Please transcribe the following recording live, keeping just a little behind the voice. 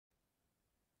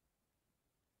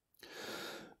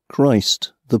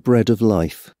Christ, the bread of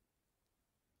life.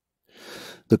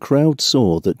 The crowd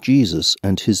saw that Jesus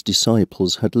and his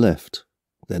disciples had left.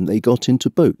 Then they got into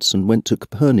boats and went to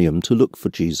Capernaum to look for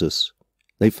Jesus.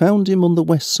 They found him on the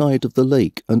west side of the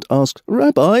lake and asked,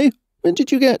 "Rabbi, when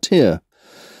did you get here?"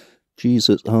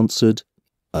 Jesus answered,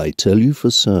 "I tell you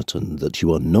for certain that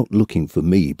you are not looking for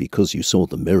me because you saw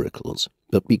the miracles,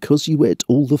 but because you ate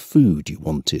all the food you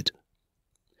wanted.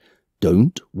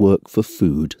 Don't work for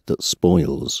food that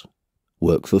spoils.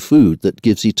 Work for food that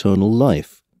gives eternal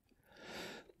life.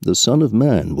 The Son of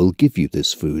Man will give you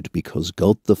this food because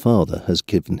God the Father has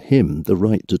given him the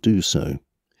right to do so."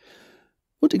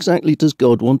 "What exactly does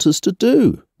God want us to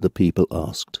do?" the people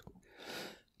asked.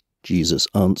 Jesus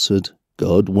answered,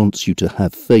 "God wants you to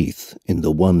have faith in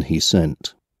the one he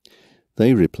sent."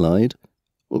 They replied,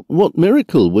 "What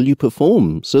miracle will you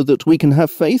perform so that we can have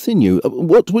faith in you?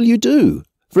 What will you do?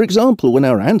 For example, when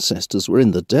our ancestors were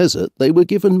in the desert, they were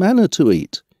given manna to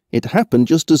eat. It happened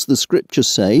just as the scriptures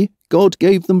say, God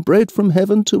gave them bread from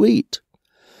heaven to eat."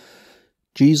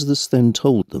 Jesus then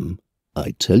told them,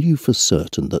 "I tell you for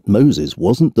certain that Moses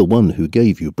wasn't the one who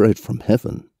gave you bread from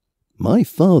heaven. My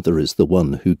Father is the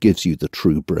one who gives you the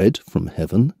true bread from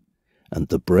heaven, and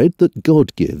the bread that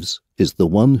God gives is the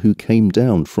one who came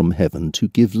down from heaven to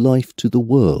give life to the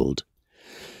world."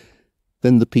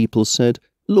 Then the people said,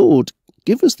 "Lord,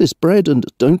 give us this bread and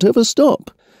don't ever stop."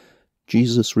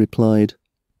 Jesus replied,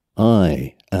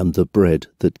 "I am the bread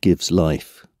that gives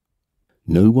life.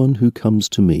 No one who comes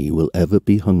to me will ever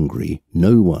be hungry.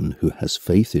 No one who has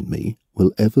faith in me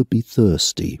will ever be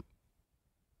thirsty.